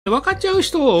分かっちゃう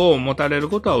人を持たれる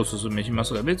ことはお勧めしま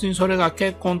すが、別にそれが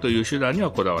結婚という手段には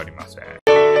こだわりません。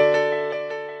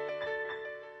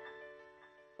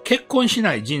結婚し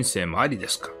ない人生もありで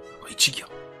すか？一行。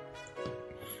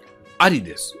あり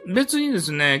です。別にで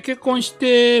すね、結婚し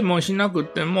てもしなく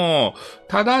ても、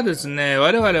ただですね、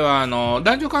我々は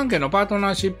男女関係のパート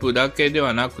ナーシップだけで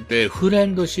はなくて、フレ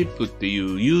ンドシップってい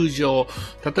う友情、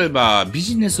例えばビ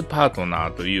ジネスパートナ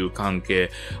ーという関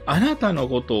係、あなたの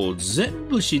ことを全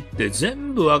部知って、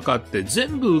全部分かって、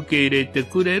全部受け入れて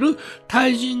くれる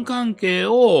対人関係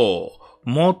を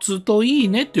持つといい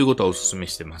ねっていうことをお勧め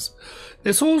してます。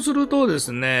で、そうするとで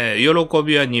すね、喜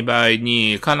びは2倍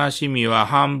に、悲しみは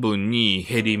半分に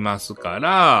減りますか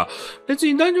ら、別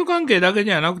に男女関係だけ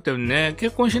じゃなくてもね、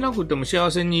結婚しなくても幸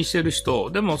せにしてる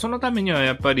人、でもそのためには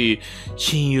やっぱり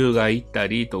親友がいた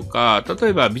りとか、例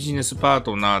えばビジネスパー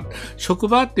トナー、職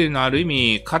場っていうのはある意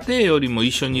味、家庭よりも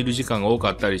一緒にいる時間が多か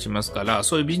ったりしますから、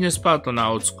そういうビジネスパート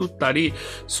ナーを作ったり、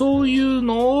そういう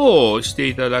のをして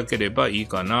いただければいい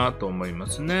かなと思いま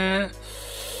すね。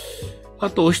あ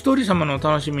と、お一人様の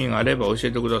楽しみがあれば教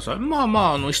えてください。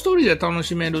一人で楽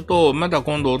しめると、また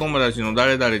今度お友達の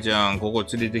誰々ちゃん、ここ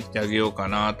連れてきてあげようか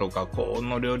なとか、こ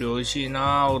の料理美味しい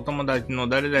な、お友達の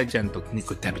誰々ちゃんと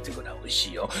肉食べてくれ、美味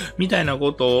しいよ。みたいな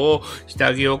ことをして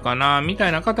あげようかな、みた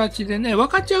いな形でね、分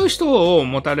かっちゃう人を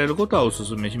持たれることはお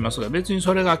勧めしますが、別に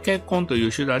それが結婚とい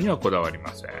う手段にはこだわり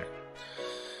ません。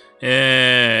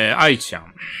愛ちゃ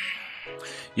ん。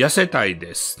痩せたい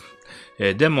です。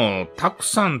でも、たく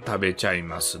さん食べちゃい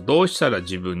ます。どうしたら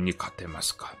自分に勝てま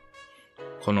すか？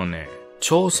このね、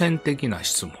挑戦的な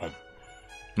質問。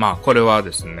これは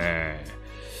ですね、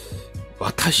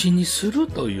私にする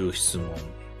という質問。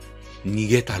逃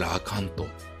げたらあかんと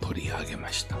取り上げ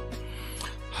ました。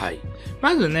はい。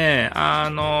まずね、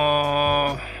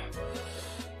ま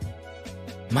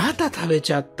た食べ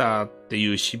ちゃったって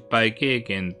いう失敗経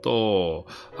験と、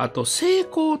あと成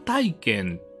功体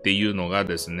験っていうのが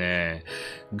ですね、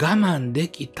我慢で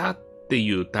きたって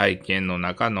いう体験の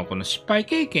中のこの失敗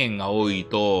経験が多い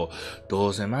と、ど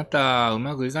うせまたう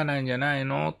まくいかないんじゃない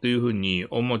のっていうふうに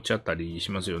思っちゃったりし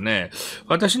ますよね。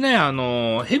私ね、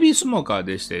ヘビースモーカー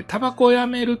でして、タバコをや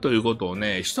めるということを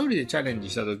ね、一人でチャレンジ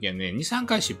した時はね、2、3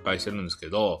回失敗してるんですけ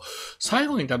ど、最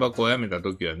後にタバコをやめた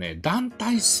時はね、団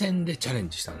体戦でチャレン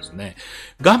ジしたんですね。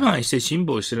我慢して辛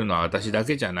抱してるのは私だ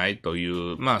けじゃないとい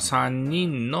う、3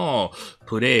人の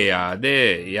プレイヤー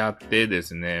でやってで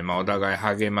すね、お互い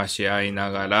励まし合い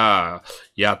ながら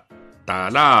やった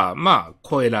ら、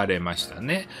超えられました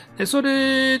ね。で、そ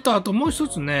れと、あともう一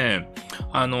つね、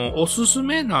おすす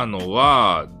めなの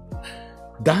は、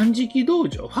断食道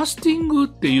場、ファスティングっ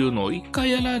ていうのを一回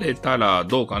やられたら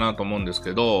どうかなと思うんです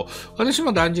けど、私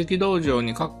も断食道場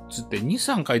にかつて2、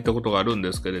3回行ったことがあるん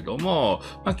ですけれども、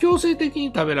強制的に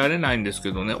食べられないんです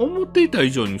けどね、思っていた以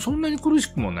上にそんなに苦し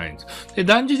くもないんです。で、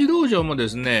断食道場もで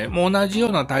すね、もう同じよ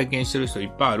うな体験してる人い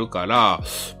っぱいあるから、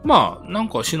なん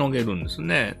かしのげるんです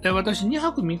ね。で、私2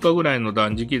泊3日ぐらいの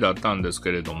断食だったんです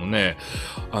けれどもね、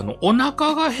お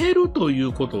腹が減るとい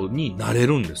うことになれ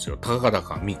るんですよ。たかだ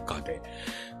か3日で。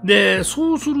で、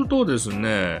そうするとです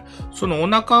ね、そのお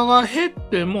腹が減っ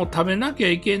ても食べなきゃ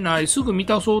いけない、すぐ満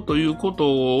たそうというこ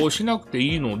とをしなくて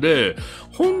いいので、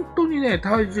本当にね、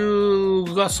体重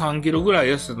が3キロぐらい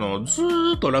痩せたのをず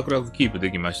ーっと楽々キープで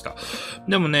きました。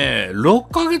でもね、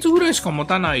6ヶ月ぐらいしか持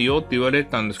たないよって言われて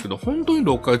たんですけど、本当に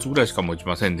6ヶ月ぐらいしか持ち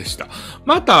ませんでした。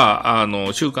また、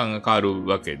習慣が変わる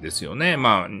わけですよね。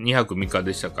2泊3日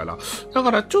でしたから。だか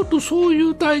らちょっとそうい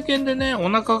う体験でね、お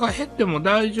腹が減っても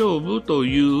大丈夫と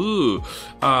いう、お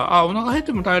腹減っ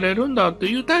ても耐えられるんだって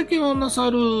いう体験をなさ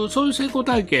る、そういう成功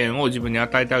体験を自分に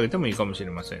与えてあげてもいいかもし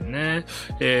れませんね。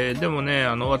でもね、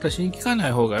私に聞かな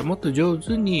い方がもっと上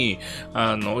手に、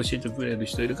教えてくれる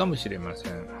人いるかもしれませ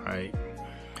ん。はい。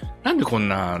なんでこん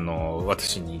な、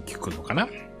私に聞くのかな？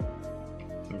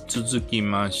続き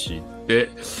まして、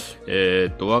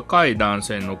若い男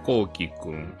性のこうき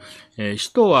くん。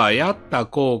人はやった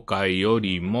後悔よ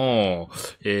りも、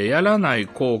やらない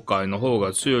後悔の方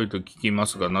が強いと聞きま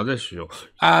すが、なぜでしょ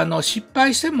う。失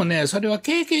敗してもね、それは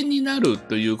経験になる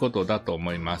ということだと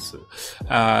思います。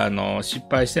失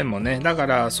敗してもね、だか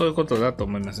らそういうことだと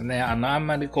思いますね。あん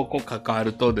まりここ関わ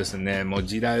るとですね、もう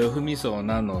地雷を踏みそう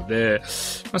なので、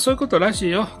そういうことらし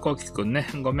いよ、こうきくんね。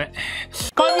ごめん。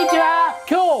こんにちは。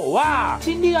今日は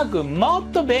心理学も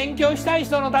っと勉強したい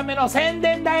人のための宣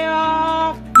伝だ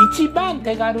よ。一番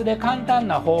手軽で簡単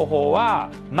な方法は、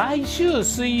毎週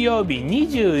水曜日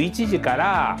21時か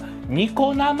らニ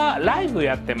コ生ライブ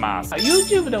やってます。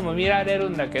 YouTube でも見られる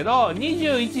んだけど、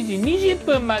21時20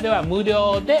分までは無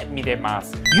料で見れま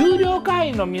す。有料会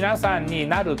員の皆さんに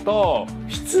なると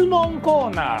質問コ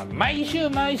ーナー、毎週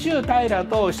平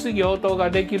と質疑応答が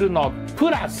できるのプ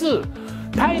ラス、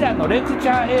平のレクチ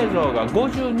ャー映像が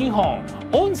52本、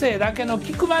音声だけの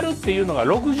きくまるっていうのが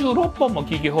66本も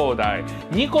聞き放題、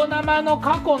ニコ生の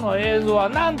過去の映像は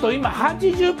なんと今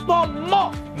80本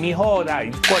も見放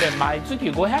題。これ毎月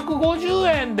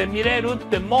550円で見れるっ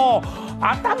て、もう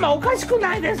頭おかしく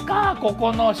ないですか？こ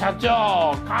この社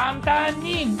長、簡単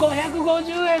に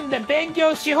550円で勉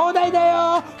強し放題だ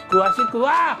よ。詳しく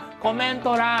はコメン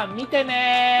ト欄見て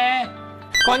ね。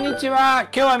こんにちは。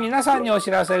今日は皆さんにお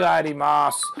知らせがあり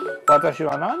ます。私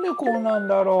はなんでこうなん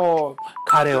だろう、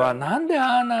彼はなんで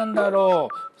ああなんだろ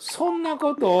う、そんな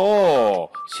こと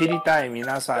を知りたい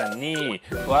皆さんに、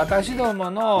私ども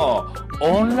の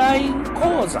オンライン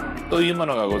講座というも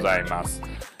のがございます。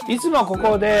いつもこ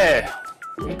こで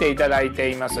見ていただいて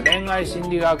います恋愛心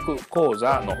理学講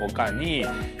座の他に、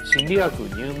心理学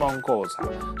入門講座、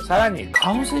さらに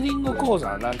カウンセリング講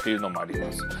座なんていうのもあり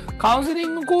ます。カウンセリ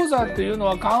ング講座っていうの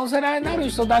はカウンセラーになる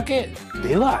人だけ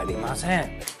ではありませ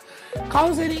ん。カ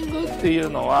ウンセリングっていう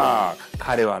のは、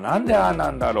彼はなんでああな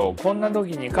んだろう、こんな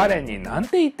時に彼に何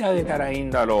て言ってあげたらいいん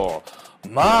だろう、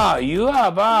まあいわ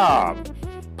ば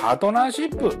パートナーシ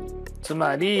ップ、つ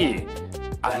まり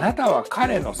あなたは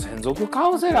彼の専属カ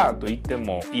ウンセラーと言って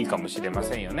もいいかもしれま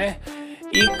せんよね。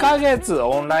1ヶ月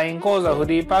オンライン講座フ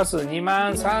リーパス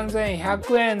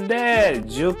23,100円で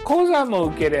10講座も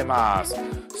受けれます。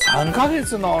3ヶ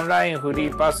月のオンラインフリ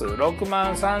ーパス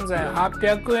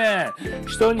63,800円。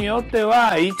人によって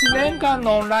は1年間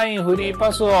のオンラインフリー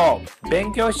パスを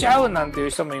勉強しちゃうなんていう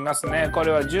人もいますね。こ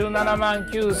れは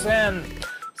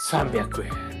179,300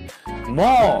円。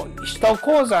もう1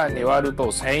講座に割ると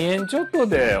1000円ちょっと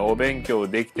でお勉強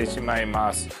できてしまい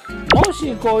ます。も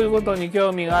しこういうことに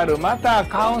興味がある、また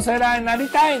カウンセラーになり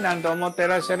たいなんて思ってい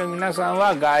らっしゃる皆さん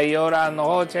は概要欄の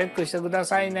方をチェックしてくだ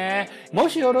さいね。も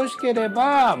しよろしけれ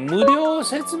ば無料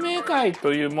説明会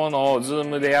というものを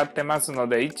ZOOM でやってますの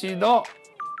で、一度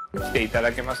来ていた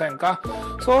だけませんか？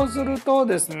そうすると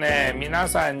ですね、皆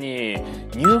さんに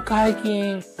入会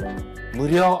金無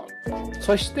料、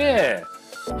そして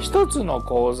一つの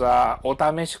講座、お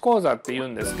試し講座って言う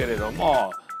んですけれど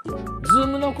も、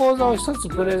Zoom の講座を一つ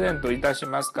プレゼントいたし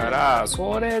ますから、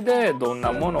それでどん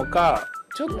なものか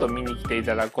ちょっと見に来てい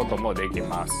ただくこともでき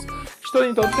ます。人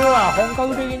にとっては本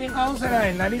格的にカウンセラ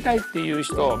ーになりたいっていう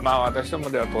人、まあ私ども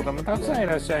ではとてもたくさんい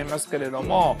らっしゃいますけれど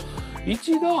も、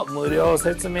一度無料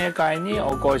説明会に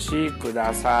お越しく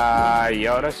ださい。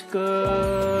よろし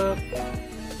く。